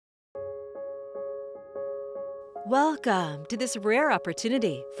Welcome to this rare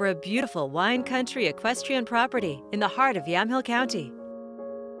opportunity for a beautiful wine country equestrian property in the heart of Yamhill County.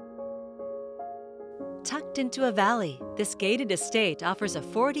 Tucked into a valley, this gated estate offers a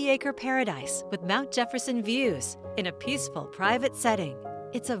 40-acre paradise with Mount Jefferson views in a peaceful, private setting.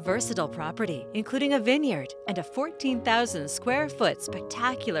 It's a versatile property, including a vineyard and a 14,000 square foot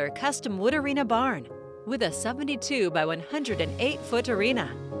spectacular custom wood arena barn with a 72 by 108 foot arena.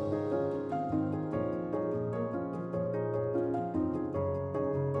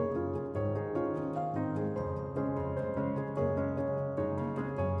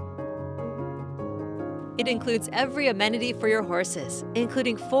 It includes every amenity for your horses,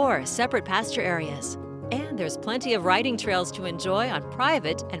 including 4 separate pasture areas. And there's plenty of riding trails to enjoy on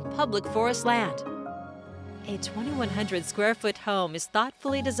private and public forest land. A 2,100 square foot home is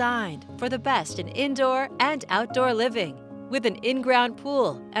thoughtfully designed for the best in indoor and outdoor living, with an in-ground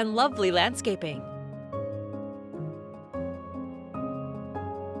pool and lovely landscaping.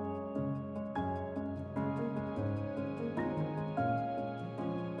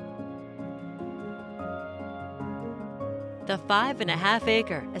 The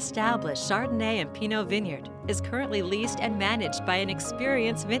 5.5-acre established Chardonnay and Pinot vineyard is currently leased and managed by an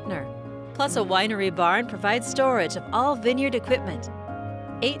experienced vintner. Plus, a winery barn provides storage of all vineyard equipment.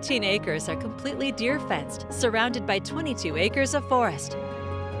 18 acres are completely deer-fenced, surrounded by 22 acres of forest.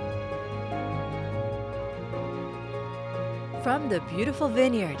 From the beautiful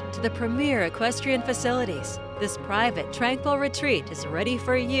vineyard to the premier equestrian facilities, this private, tranquil retreat is ready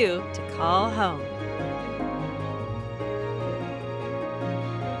for you to call home.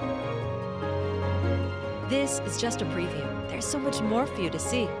 This is just a preview. There's so much more for you to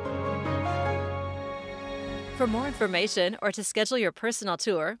see. For more information or to schedule your personal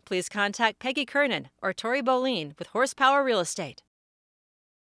tour, please contact Peggy Kernan or Tory Boline with Horsepower Real Estate.